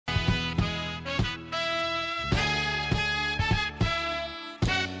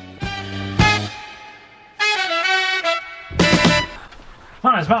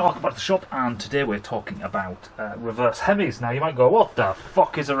Guys, Matt, welcome back to the shop, and today we're talking about reverse HEMIs. Now you might go, what the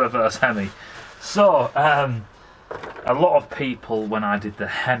fuck is a reverse HEMI? So, a lot of people, when I did the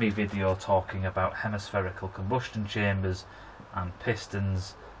HEMI video talking about hemispherical combustion chambers and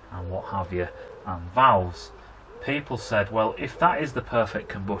pistons and what have you, and valves, people said, well, if that is the perfect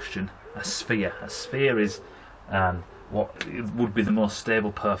combustion, a sphere is what would be the most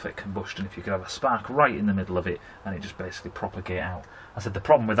stable perfect combustion if you could have a spark right in the middle of it and it just basically propagate out. I said the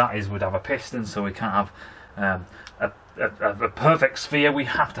problem with that is we'd have a piston, so we can't have a perfect sphere. We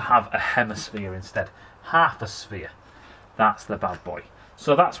have to have a hemisphere instead, half a sphere. That's the bad boy.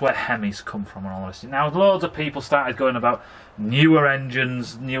 So that's where HEMIs come from and all the rest of it. Now loads of people started going about newer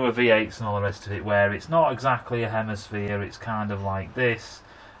engines, newer V8s and all the rest of it, where it's not exactly a hemisphere, it's kind of like this.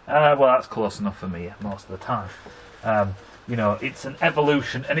 Well, that's close enough for me most of the time. You know, it's an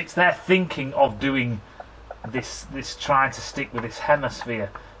evolution, and it's their thinking of doing this trying to stick with this hemisphere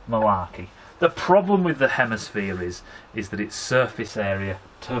malarkey. The problem with the hemisphere is that it's surface area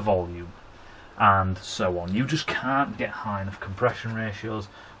to volume and so on. You just can't get high enough compression ratios.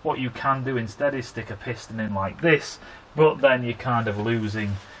 What you can do instead is stick a piston in like this, but then you're kind of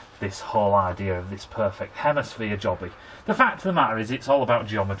losing this whole idea of this perfect hemisphere jobby. The fact of the matter is it's all about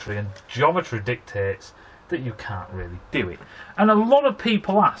geometry, and geometry dictates that you can't really do it. And a lot of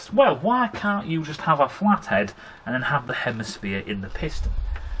people asked, well, why can't you just have a flat head and then have the hemisphere in the piston?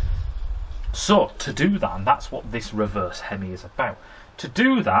 So to do that, and that's what this reverse HEMI is about, to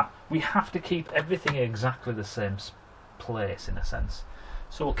do that we have to keep everything exactly the same place in a sense.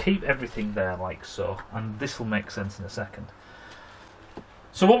 So we'll keep everything there like so, and this will make sense in a second.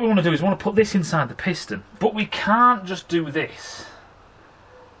 So what we want to do is we want to put this inside the piston, but we can't just do this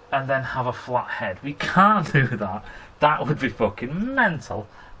and then have a flat head. We can't do that. That would be fucking mental,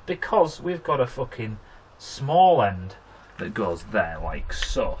 because we've got a fucking small end that goes there like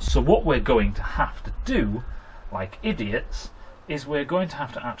so. So what we're going to have to do, like idiots, is we're going to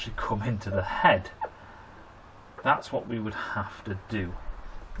have to actually come into the head. That's what we would have to do.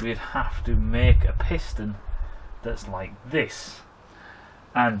 We'd have to make a piston that's like this,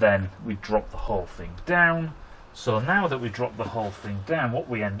 and then we drop the whole thing down. So now that we drop the whole thing down, what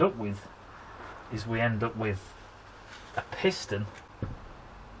we end up with is we end up with a piston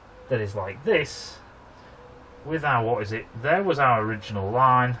that is like this, with our, what is it, there was our original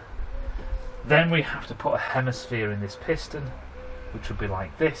line. Then we have to put a hemisphere in this piston, which would be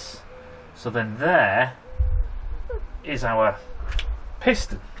like this. So then there is our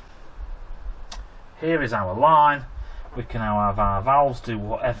piston. Here is our line. We can now have our valves do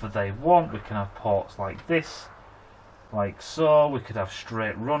whatever they want. We can have ports like this, like so. We could have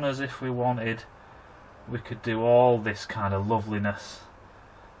straight runners if we wanted. We could do all this kind of loveliness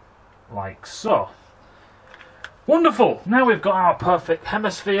like so. Wonderful! Now we've got our perfect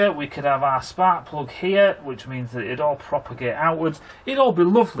hemisphere. We could have our spark plug here, which means that it'd all propagate outwards. It'd all be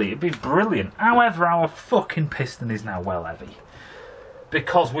lovely, it'd be brilliant. However, our fucking piston is now well heavy,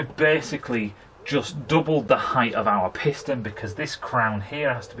 because we've basically just doubled the height of our piston, because this crown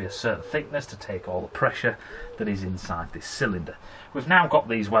here has to be a certain thickness to take all the pressure that is inside this cylinder. We've now got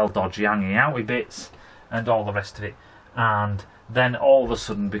these well dodgy hanging outy bits and all the rest of it, and then all of a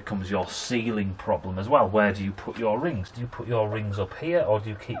sudden becomes your sealing problem as well. Where do you put your rings? Do you put your rings up here, or do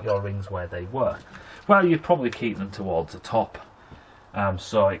you keep your rings where they were? Well, you'd probably keep them towards the top,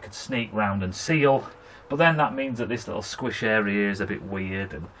 so it could sneak round and seal, but then that means that this little squish area is a bit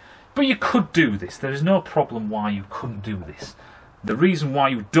weird. But you could do this. There is no problem why you couldn't do this. The reason why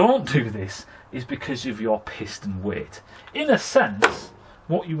you don't do this is because of your piston weight. In a sense,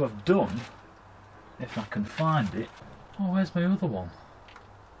 what you have done, if I can find it, oh, where's my other one?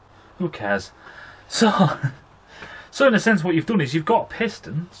 Who cares? So in a sense what you've done is you've got a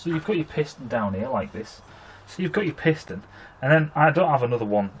piston, so you've got your piston down here like this. So you've got your piston, and then I don't have another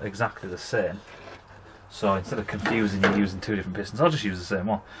one exactly the same. So instead of confusing you using two different pistons, I'll just use the same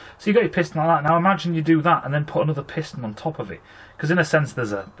one. So you've got your piston like that. Now imagine you do that and then put another piston on top of it. Because in a sense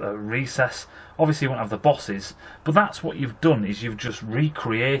there's a recess. Obviously you won't have the bosses, but that's what you've done, is you've just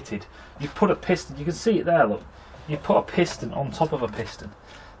recreated. You've put a piston, you can see it there, look. You put a piston on top of a piston.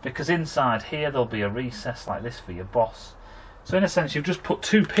 Because inside here there'll be a recess like this for your boss. So in a sense you've just put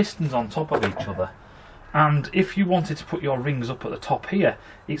two pistons on top of each other. And if you wanted to put your rings up at the top here,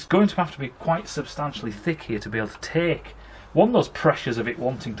 it's going to have to be quite substantially thick here to be able to take one of those pressures of it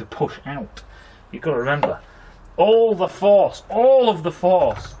wanting to push out. You've got to remember, all of the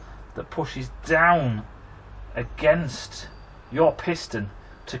force that pushes down against your piston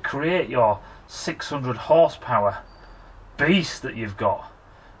to create your 600 horsepower beast that you've got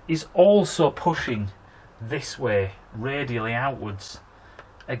is also pushing this way, radially outwards,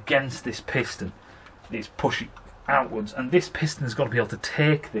 against this piston. It's pushing outwards, and this piston has got to be able to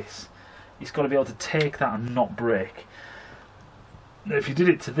take this. It's got to be able to take that and not break. If you did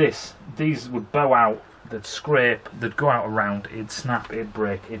it to this, these would bow out, they'd scrape, they'd go out around, it'd snap, it'd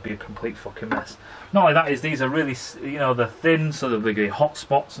break, it'd be a complete fucking mess. Not only that, is these are really, you know, they're thin, so there'll be hot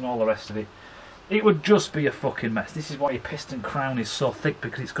spots and all the rest of it. It would just be a fucking mess. This is why your piston crown is so thick,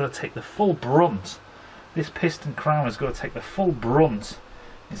 because it's got to take the full brunt. This piston crown has got to take the full brunt.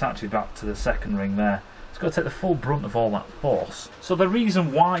 It's actually back to the second ring there. It's got to take the full brunt of all that force. So the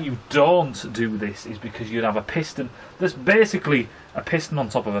reason why you don't do this is because you'd have a piston that's basically a piston on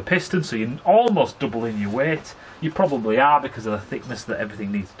top of a piston, so you're almost doubling your weight. You probably are, because of the thickness that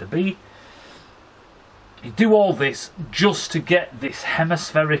everything needs to be. You do all this just to get this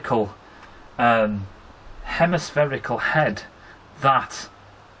hemispherical head that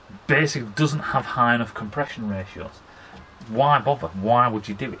basically doesn't have high enough compression ratios. Why bother? Why would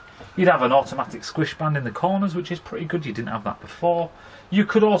you do it? You'd have an automatic squish band in the corners, which is pretty good. You didn't have that before. You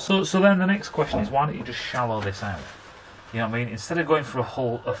could also, so then the next question is, why don't you just shallow this out? You know what I mean? Instead of going for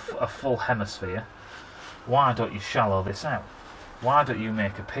a full hemisphere, why don't you shallow this out? Why don't you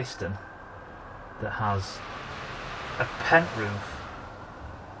make a piston that has a pent roof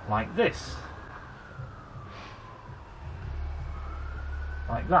like this?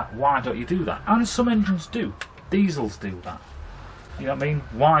 Like that. Why don't you do that? And some engines do. Diesels do that. You know what I mean?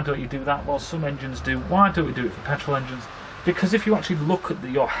 Why don't you do that? Well, some engines do. Why don't we do it for petrol engines? Because if you actually look at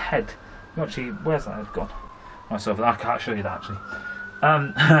your head, you actually, where's that head gone? Myself, I can't show you that actually.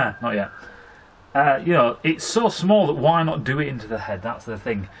 Not yet. You know, it's so small that why not do it into the head? That's the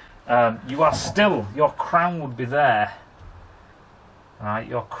thing. You are still, your crown would be there. Right,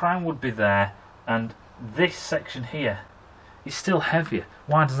 your crown would be there, and this section here is still heavier.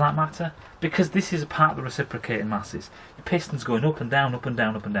 Why does that matter? Because this is a part of the reciprocating masses. Your piston's going up and down, up and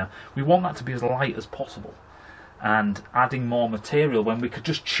down, up and down. We want that to be as light as possible, and adding more material when we could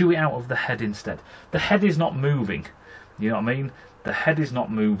just chew it out of the head instead. The head is not moving, you know what I mean? The head is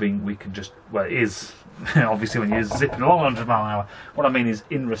not moving. We can just, well, it is obviously when you're zipping along 100 mile an hour. What I mean is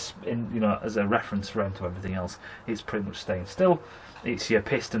in you know, as a reference frame to everything else, it's pretty much staying still. It's your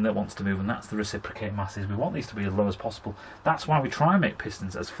piston that wants to move, and that's the reciprocating masses. We want these to be as low as possible. That's why we try and make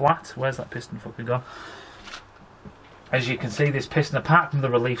pistons as flat. Where's that piston fucking gone? As you can see, this piston, apart from the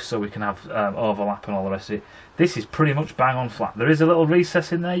relief so we can have overlap and all the rest of it, this is pretty much bang on flat. There is a little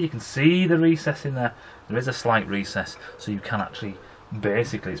recess in there. You can see the recess in there. There is a slight recess, so you can actually,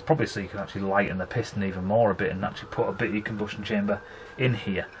 basically, it's probably so you can actually lighten the piston even more a bit and actually put a bit of your combustion chamber in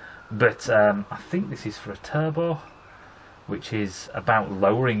here. But I think this is for a turbo, which is about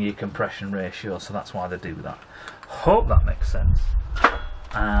lowering your compression ratio, so that's why they do that. Hope that makes sense.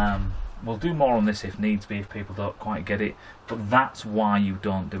 We'll do more on this if needs be, if people don't quite get it, but that's why you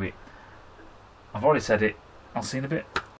don't do it. I've already said it. I'll see you in a bit.